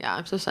 Yeah.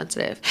 I'm so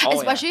sensitive. Oh, yeah.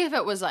 Especially if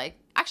it was like,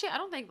 actually, I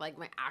don't think like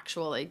my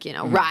actual like,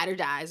 ride or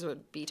dies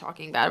would be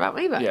talking bad about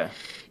me, but Yeah.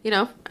 you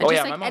know, I Oh just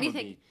yeah, like my mom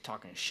anything. would be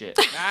talking shit,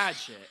 bad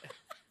shit.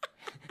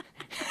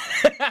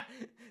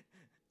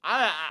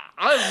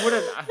 I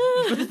wouldn't.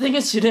 But the thing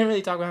is, she didn't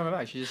really talk behind my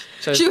back. She just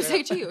said She would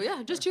straight say up. to you,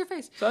 yeah, just to your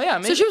face. So yeah,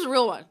 maybe. So she was a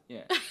real one.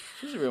 Yeah,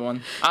 she's a real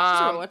one.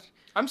 a real one.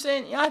 I'm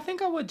saying, yeah, I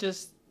think I would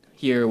just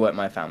hear what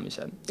my family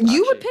said.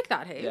 You would actually. pick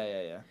that,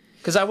 hey? Yeah.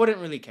 Because I wouldn't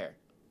really care.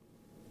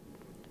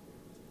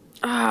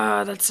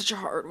 Ah, that's such a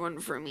hard one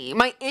for me.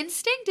 My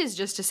instinct is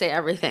just to say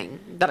everything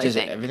that Just I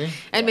think. everything?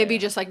 And Yeah, maybe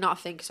yeah. just like not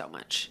think so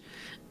much.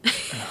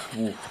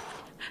 Oof.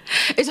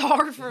 It's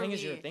hard The for me. thing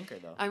is, you're a thinker,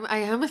 though. I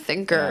am a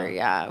thinker,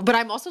 yeah. But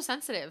I'm also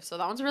sensitive, so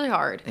that one's really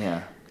hard.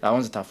 Yeah, that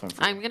one's a tough one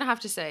for me. I'm gonna have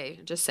to say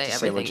say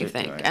everything what you you're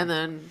think doing. and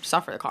then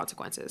suffer the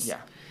consequences.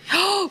 Yeah.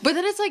 But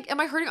then it's like, am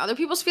I hurting other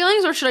people's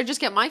feelings or should I just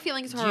get my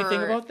feelings hurt? Do you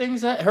think about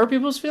things that hurt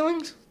people's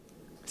feelings?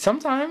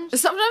 Sometimes.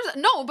 Sometimes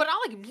no, but not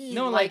like me.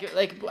 No, like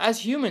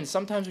as humans,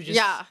 sometimes we just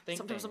yeah. think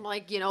Sometimes things. I'm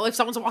like, if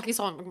someone's walking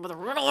slow, I'm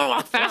Yeah,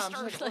 I'm faster.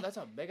 just like, oh, that's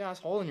a big ass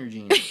hole in your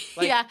jeans.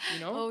 Like, Yeah.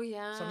 You know? Oh,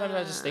 yeah. Sometimes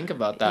I just think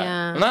about that.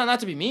 Yeah.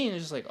 Not to be mean,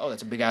 it's just like, oh,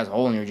 that's a big ass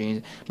hole in your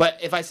jeans. But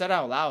if I said it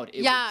out loud, it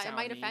would yeah, it sound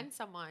might mean. offend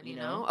someone, you you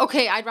know? know?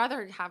 Okay, I'd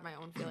rather have my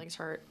own feelings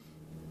hurt.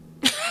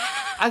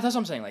 That's what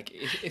I'm saying. Like,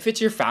 if it's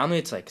your family,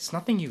 it's like, it's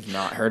nothing you've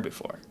not heard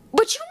before.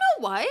 But you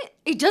know what?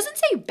 It doesn't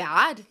say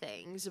bad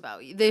things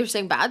about you. They're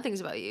saying bad things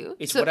about you.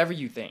 It's whatever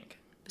you think.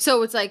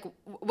 So it's like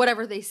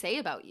whatever they say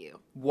about you.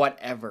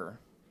 Whatever.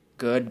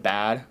 Good,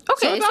 bad.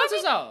 Okay, So it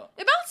balances out.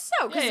 It balances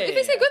out. Because Yeah, if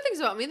they say yeah. good things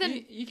about me,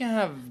 then... You can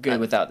have good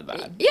without the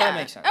bad. yeah. That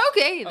makes sense.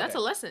 Okay, that's a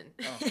Okay. lesson.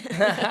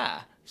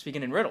 Oh.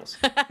 Speaking in riddles.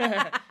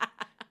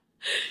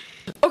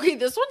 Okay,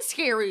 this one's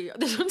scary.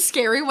 This one's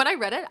scary. When I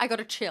read it, I got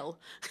a chill.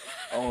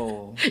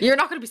 Oh. You're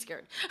not going to be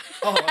scared.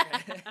 Oh,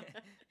 okay.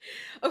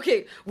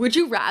 Okay, would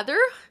you rather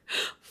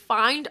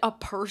find a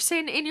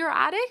person in your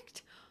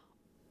attic?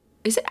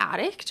 Is it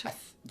addict?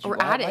 Or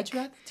Why'd attic? you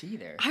add the T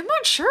there? I'm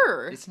not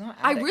sure. It's not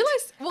I addict.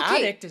 realized...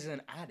 Okay, Addict is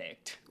an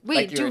addict. Wait,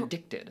 like you're do-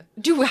 addicted.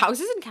 do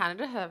houses in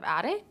Canada have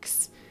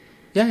attics?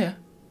 Yeah, yeah.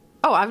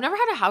 Oh, I've never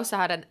had a house that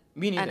had an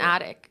Me neither.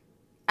 attic.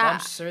 I'm Ah,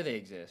 sure they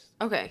exist.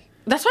 okay.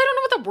 That's why I don't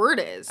know what the word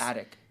is.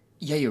 Attic.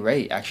 Yeah, you're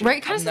right. Actually, Right,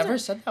 it kinda I've says never it-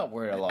 said that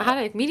word a lot.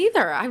 Attic. Me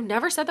neither. I've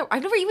never said that.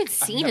 I've never even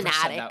seen I've never an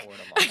said attic. that word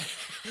a lot.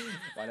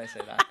 Why'd I say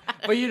that?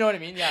 But you know what I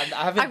mean? Yeah,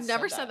 I haven't. I've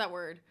never said that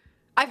word.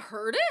 I've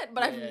heard it,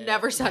 but Yeah, I've yeah,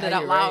 never yeah. said Yeah, it out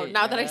you're loud. right.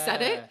 Now that I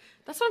said it, Yeah.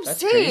 that's what I'm That's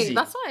saying. crazy.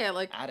 That's why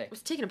I Attic.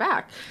 was taken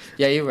aback.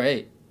 Yeah, you're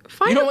right.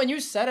 Find You know, a- when you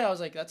said it, I was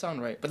like, that sounds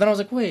right. But then I was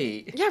like,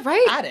 wait. Yeah,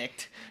 right.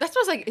 Addict. That's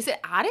what I was like. Is it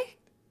attic?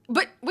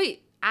 But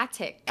wait,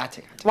 attic.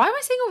 Attic. Why am I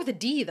saying it with a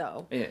D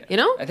though? Yeah. You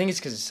know? I think it's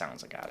because it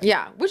sounds like attic.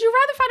 Yeah. Would you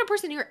rather find a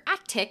person in your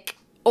attic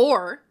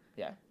or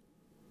Yeah.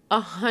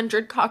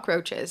 100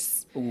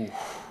 cockroaches? Ooh.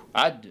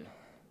 I'd.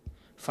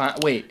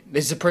 Wait,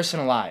 is the person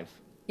alive?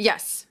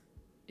 Yes.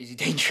 Is he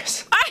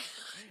dangerous?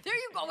 There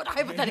you go with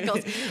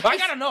hypotheticals. I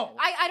gotta know.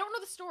 I don't know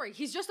the story.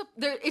 He's just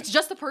it's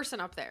just the person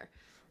up there.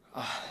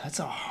 That's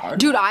a hard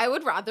Dude, one. I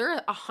would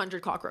rather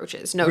 100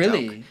 cockroaches. No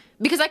Really? joke.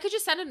 Because I could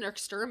just send an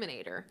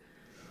exterminator.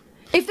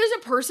 If there's a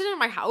person in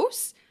my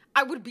house,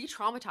 I would be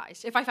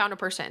traumatized if I found a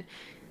person.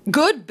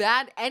 Good,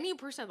 bad, any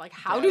person. Like,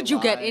 how Dead did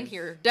you get in alive.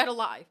 here? Dead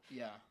alive.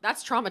 Yeah.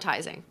 That's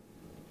traumatizing.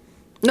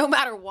 No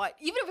matter what.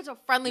 Even if it's a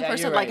friendly Yeah,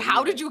 person, you're like, right, how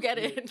you're did right. you get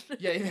in?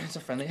 Yeah, even if it's a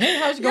friendly. Hey,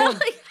 how's it Yeah, going?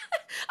 like,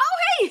 oh,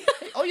 hey.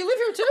 Oh, you live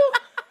here too?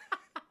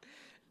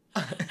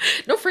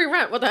 No free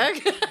rent. What the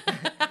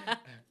heck?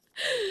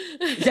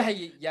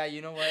 Yeah,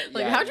 you know what?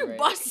 Like, Yeah, how'd you're you right.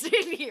 bust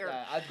in here?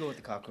 Yeah, I'd go with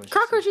the cockroaches.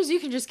 Cockroaches, you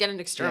can just get an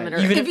Yeah,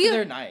 exterminator. even if you,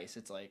 they're nice,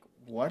 it's like,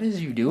 what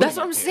is you doing? that's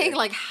what up I'm here? saying.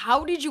 Like,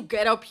 how did you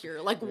get up here?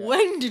 Like,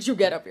 when did you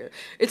get up here?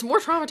 It's more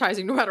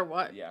traumatizing no matter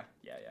what. Yeah.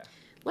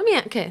 Let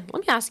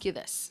me ask you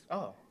this.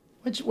 Oh,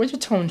 what'd your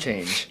tone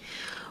change?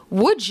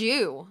 Would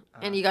you,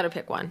 and you got to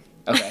pick one.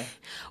 Okay.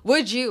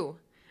 Would you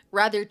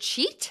rather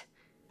cheat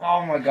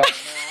Oh my god,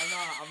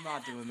 no, I'm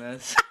not doing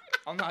this.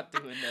 I'm not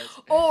doing this.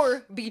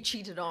 or be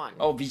cheated on?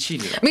 Oh, be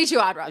cheated on. Me too.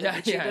 I'd rather Yeah,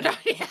 be cheated yeah, on.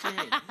 yeah. What do you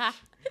mean?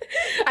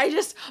 I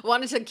just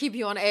wanted to keep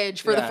you on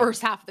edge for the Yeah.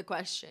 first half of the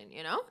question,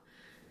 you know?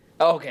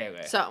 Okay.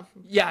 So,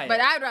 Yeah.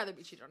 but I'd rather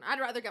be cheated on. I'd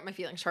rather get my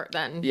feelings hurt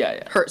than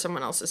Yeah. hurt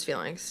someone else's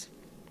feelings.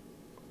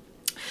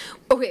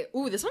 Okay,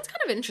 ooh, this one's kind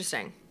of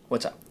interesting.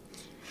 What's up?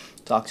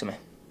 Talk to me.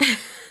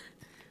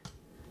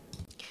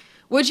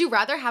 Would you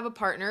rather have a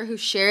partner who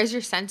shares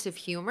your sense of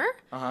humor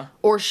Uh-huh.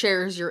 or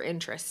shares your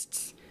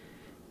interests?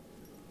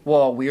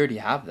 Well, we already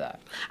have that.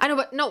 I know,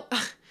 but no.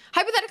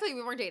 Hypothetically,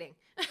 we weren't dating.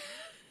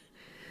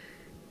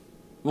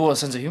 Well, a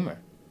sense of humor.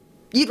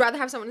 You'd rather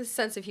have someone's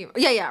sense of humor.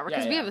 Yeah,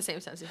 because we yeah. have the same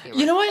sense of humor.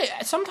 You know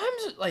what?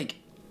 Sometimes, like,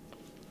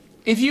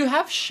 if you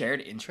have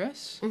shared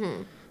interests,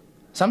 Mm-hmm.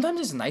 sometimes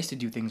it's nice to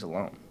do things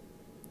alone.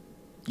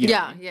 You know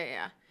what I Yeah.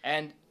 mean?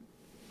 And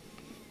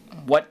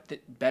what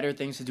better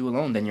things to do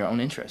alone than your own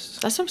interests?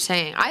 That's what I'm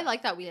saying. I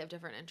like that we have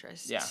different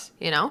interests. Yeah.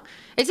 You know?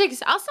 It's like,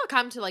 I'll still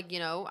come to, like, you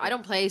know, I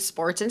don't play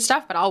sports and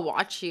stuff, but I'll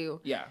watch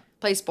you Yeah,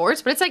 play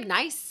sports. But it's, like,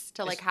 nice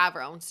to, like, have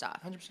our own stuff.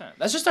 100%.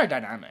 That's just our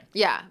dynamic.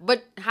 Yeah.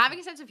 But having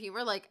a sense of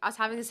humor, like, us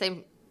having the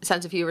same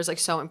sense of humor is, like,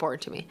 so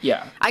important to me.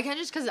 Yeah. I can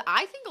just, because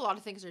I think a lot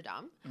of things are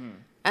dumb.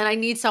 And I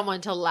need someone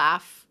to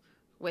laugh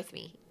with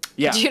me.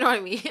 Yeah. Do you know what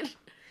I mean?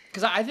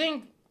 Because I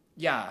think,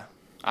 yeah,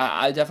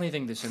 I definitely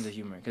think there's sense of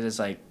humor. Because it's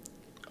like,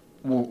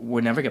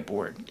 we'll never get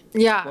bored.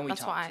 Yeah. When we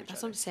That's talk to why. each That's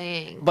other. what I'm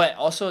saying. But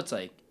also, it's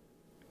like,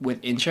 with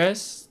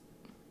interests,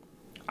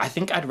 I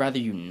think I'd rather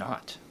you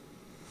not.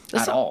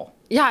 That's at a- all.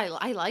 Yeah,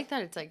 I like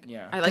that. It's like,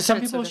 Yeah. I like 'Cause some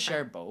that it's so people different.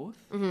 share both.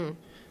 Mm-hmm.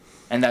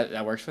 And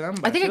that works for them.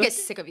 But I think I feel get like-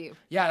 sick of you.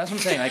 Yeah, that's what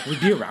I'm saying. Like, we'd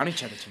be around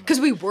each other too much.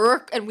 Because we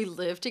work and we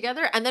live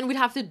together, and then we'd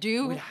have to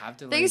do We'd have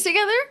to, things like-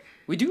 together.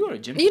 We do go to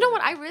gym. You know what?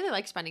 together. I really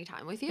like spending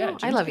time with you. Yeah, I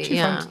gym's love you. actually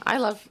Yeah, fun. I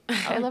love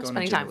like love going to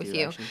spending gym time with with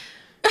you, you. actually.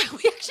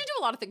 We actually do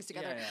a lot of things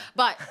together. Yeah.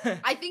 But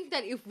I think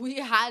that if we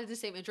had the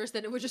same interest,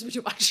 then it would just be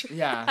too much.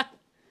 Yeah.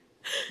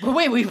 But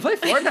wait, we play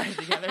Fortnite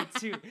together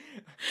too.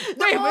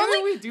 Wait,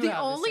 maybe we do the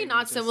have only same not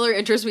interests. similar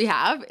interest we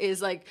have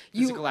is like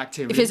Physical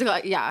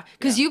activity. Yeah,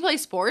 because Yeah. you play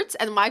sports,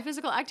 and my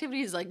physical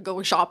activity is like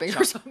going shopping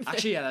or something.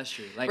 Actually, yeah, that's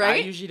true. Like I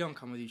Right? usually don't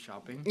come with you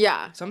shopping.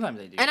 Yeah. Sometimes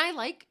I do. And I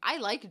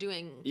like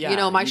doing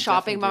Yeah, my you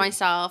shopping by definitely do.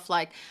 myself.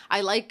 Like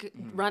I like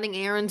running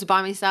errands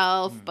by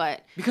myself,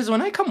 but Because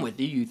when I come with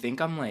you, you think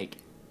I'm like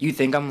you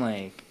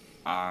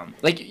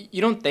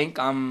don't think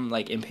I'm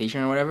like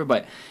impatient or whatever,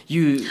 but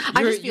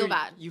I just feel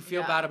bad. You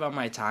feel Yeah. bad about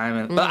my time,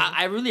 and but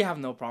I really have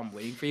no problem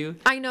waiting for you.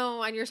 I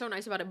know, and you're so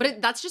nice about it.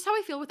 But that's just how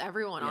I feel with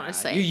everyone, Yeah,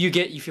 honestly.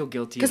 you feel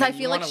guilty Because and I then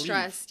you feel like wanna leave.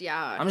 stressed.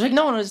 Yeah. I'm just like,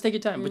 no, just take your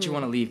time, but you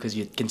want to leave because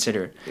you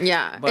consider it.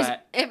 Yeah.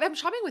 But- if I'm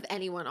shopping with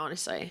anyone,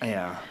 honestly.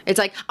 Yeah. It's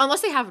like,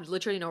 unless they have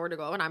literally nowhere to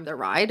go and I'm their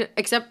ride,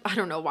 except I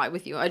don't know why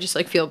with you. I just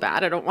like feel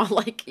bad. I don't want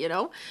like,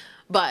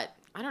 but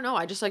I don't know.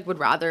 I just like would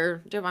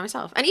rather do it by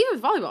myself. And even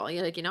with volleyball,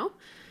 you like,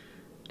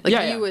 like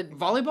yeah, you would.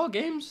 volleyball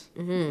games.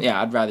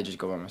 Yeah, I'd rather just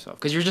go by myself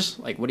because you're just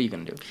like, what are you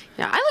gonna do?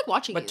 Yeah, I like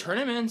watching. But you, though.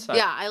 tournaments,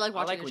 Yeah, I like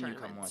watching I like the when you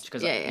come tournaments. watch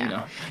because Yeah, yeah. you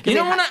know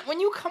they when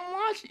you come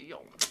watch,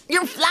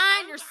 You're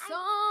flying, you're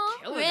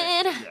killing soaring,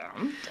 it.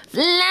 Yeah.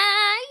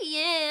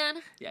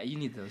 flying. Yeah, you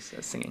need those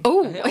singing.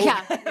 Oh,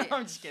 yeah.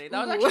 I'm just kidding.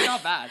 That was actually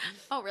not bad.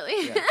 Oh,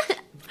 really? Yeah.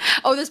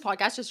 Oh, this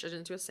podcast just turned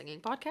into a singing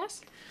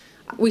podcast.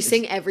 We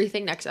sing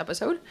everything next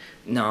episode.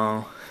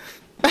 No.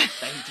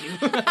 Thank you.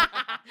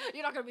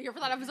 You're not gonna be here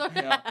for that episode.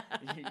 Yeah,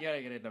 you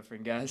gotta get a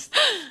different guest.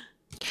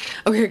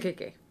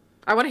 Okay.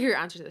 I want to hear your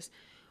answer to this.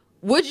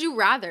 Would you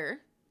rather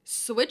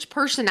switch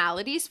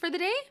personalities for the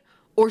day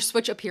or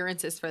switch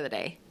appearances for the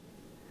day?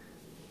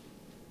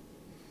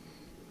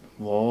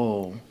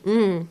 Whoa.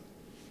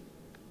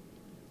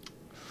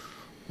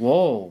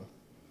 Whoa.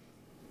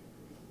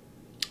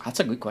 That's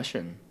a good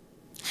question.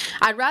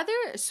 I'd rather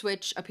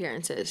switch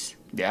appearances,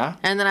 Yeah?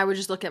 and then I would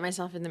just look at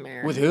myself in the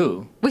mirror. With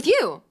who? With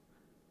you.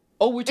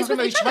 Oh, we're It's talking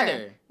with about each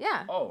other.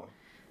 Yeah. Oh.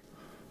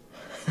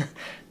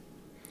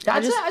 Yeah,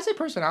 I'd say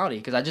personality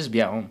because I'd just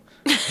be at home.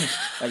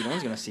 Like, no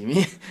one's gonna see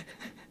me.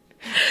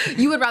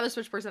 You would rather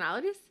switch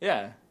personalities?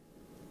 Yeah.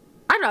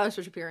 I'd rather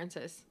switch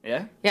appearances.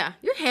 Yeah? Yeah.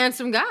 You're a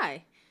handsome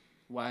guy.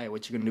 Why?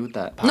 What you gonna do with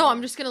that? No,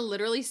 I'm just gonna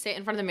literally sit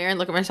in front of the mirror and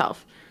look at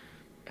myself.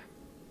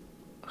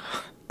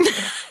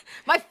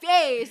 My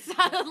face.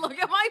 Look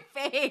at my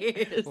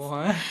face.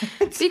 What?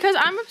 Because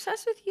I'm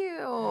obsessed with you.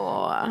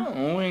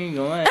 Oh my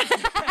god.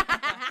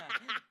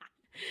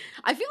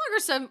 I feel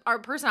like our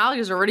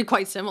personalities are already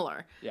quite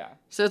similar. Yeah.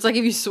 So it's like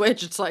if you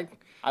switch, it's like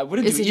I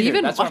wouldn't Is do it either.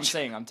 even That's what I'm much?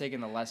 saying. I'm taking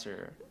the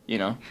lesser, the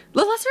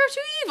lesser of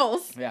two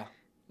evils. Yeah.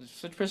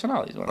 Switch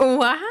personalities. Why not? Oh,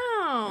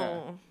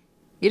 wow.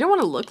 You don't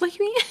want to look like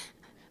me?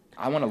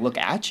 I want to look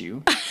at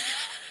you.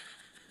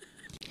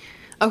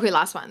 Okay,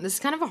 last one. This is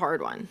kind of a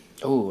hard one.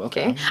 Oh,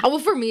 okay. Okay. Oh, well,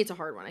 for me, it's a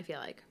hard one, I feel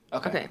like.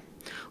 Okay.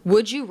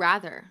 Would you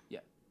rather Yeah.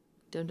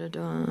 dun, dun,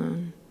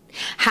 dun,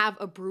 have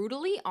a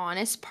brutally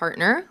honest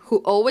partner who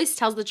always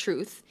tells the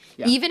truth,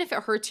 Yeah. even if it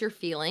hurts your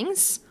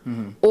feelings,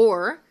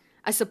 or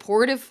a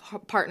supportive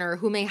partner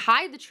who may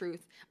hide the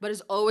truth but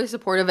is always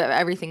supportive of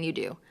everything you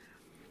do?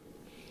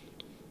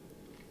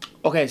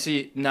 Okay,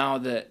 see, now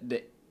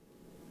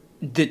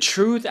the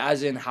truth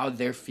as in how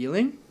they're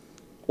feeling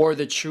or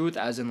the truth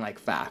as in like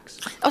facts.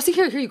 Oh, see,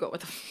 here you go.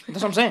 What the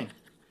That's what I'm saying.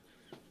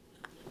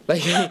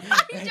 Like don't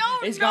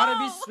it's got to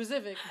be know.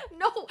 specific.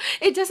 No,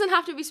 it doesn't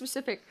have to be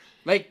specific.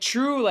 Like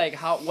true like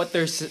what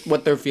they're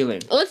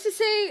feeling Let's just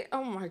say,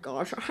 oh my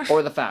gosh.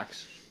 or the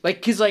facts.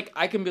 Like cuz like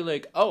I can be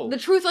like, "Oh, The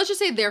truth, let's just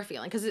say they're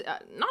feeling, because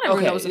not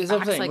everyone knows the that's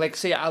what I'm facts. saying. Like,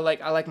 say I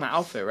like my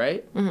outfit,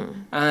 right?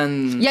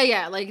 And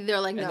Yeah, like they're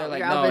like, and no, they're like,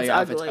 your no, outfit's your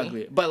outfit's ugly.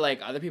 ugly. But like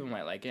other people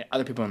might like it,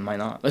 other people might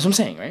not. That's what I'm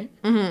saying, right?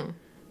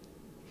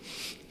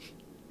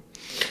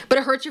 But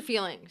it hurts your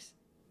feelings.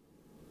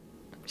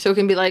 So it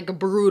can be like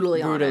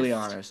brutally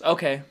honest.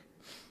 Okay.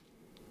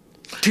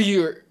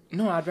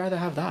 No, I'd rather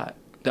have that.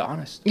 The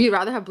honest. You'd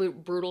rather have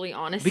brutally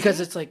honest? Because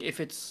it's like if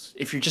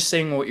you're just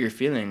saying what you're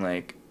feeling,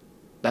 like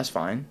that's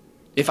fine.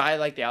 If I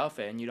like the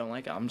outfit and you don't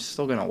like it, I'm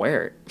still gonna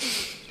wear it.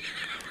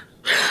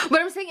 But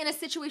I'm saying in a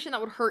situation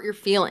that would hurt your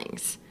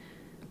feelings.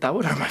 That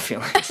would hurt my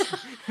feelings.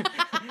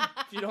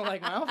 If you don't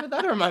like my outfit,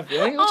 that hurt my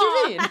feelings. What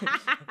you mean?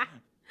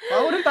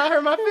 Why wouldn't that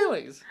hurt my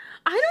feelings?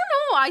 I don't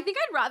know. I think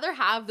I'd rather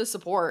have the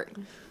support.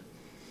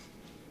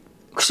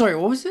 Sorry,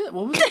 what was it?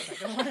 What was the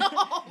second one?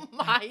 Oh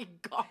my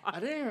god. I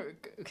didn't.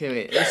 Okay,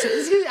 wait. Let's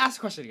ask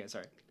the question again.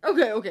 Sorry.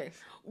 Okay.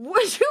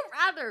 Would you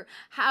rather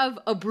have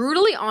a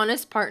brutally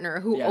honest partner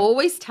who Yeah.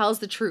 always tells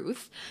the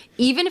truth,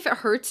 even if it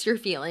hurts your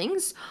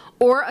feelings,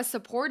 or a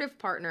supportive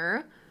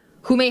partner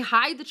who may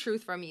hide the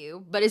truth from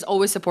you but is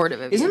always supportive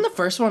of Isn't you? the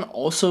first one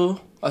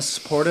also a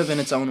supportive in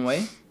its own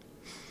way?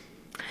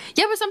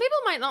 Yeah, but some people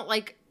might not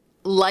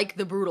like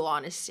the brutal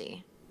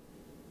honesty.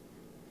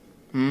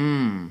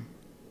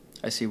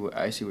 I see what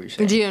you're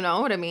saying. Do you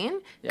know what I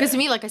mean? Because Yeah. to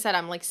me, like I said,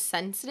 I'm like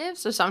sensitive,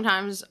 so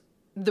sometimes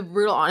the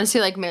brutal honesty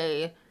like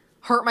may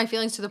hurt my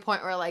feelings to the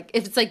point where like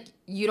if it's like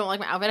you don't like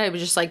my outfit, I would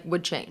just like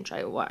would change.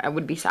 I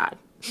would be sad.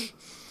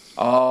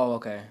 Oh,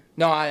 okay.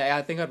 No,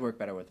 I think I'd work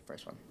better with the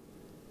first one.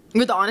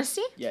 With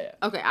honesty? Yeah.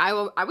 Okay,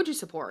 I would do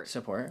support.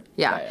 Support.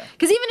 Yeah.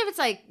 Because even if it's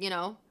like, you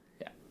know,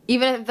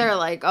 even if they're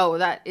like, oh,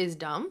 that is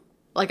dumb,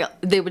 like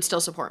they would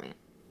still support me.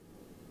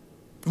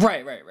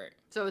 Right.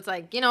 So it's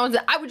like, you know,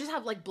 I would just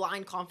have like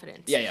blind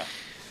confidence. Yeah.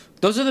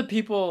 Those are the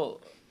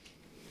people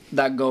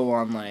that go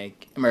on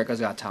like America's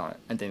Got Talent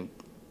and think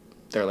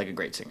they're like a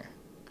great singer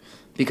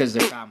because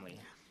their family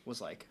was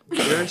like,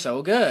 "You're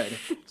so good."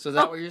 So is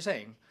that what you're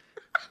saying?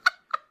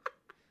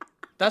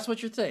 That's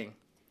what you're saying.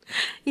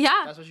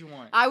 Yeah. That's what you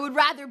want. I would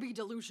rather be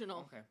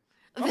delusional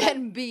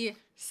than be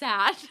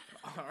sad.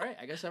 All right.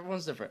 I guess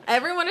everyone's different.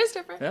 Everyone is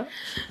different. Yeah.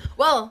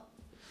 Well,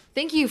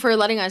 thank you for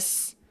letting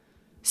us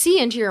see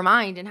into your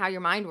mind and how your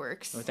mind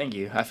works. Well, thank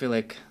you. I feel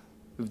like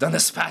we've done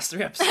this past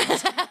 3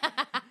 episodes.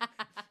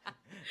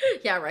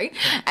 Yeah, right?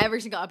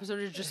 Every single episode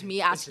is just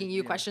me asking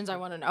you questions I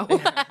want to know.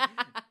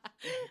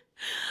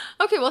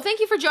 Okay, well, thank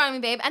you for joining me,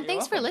 babe. And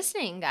thanks for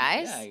listening,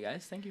 guys. Yeah,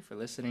 guys. Thank you for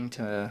listening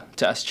to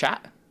us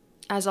chat.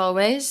 As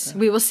always,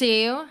 we will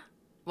see you.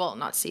 Well,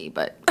 not see,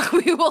 but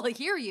we will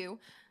hear you.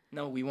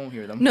 No, we won't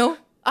hear them. No.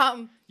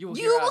 You will will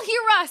hear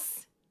hear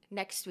us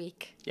next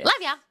week. Yes.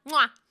 Love ya.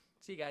 Mwah.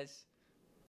 See you guys.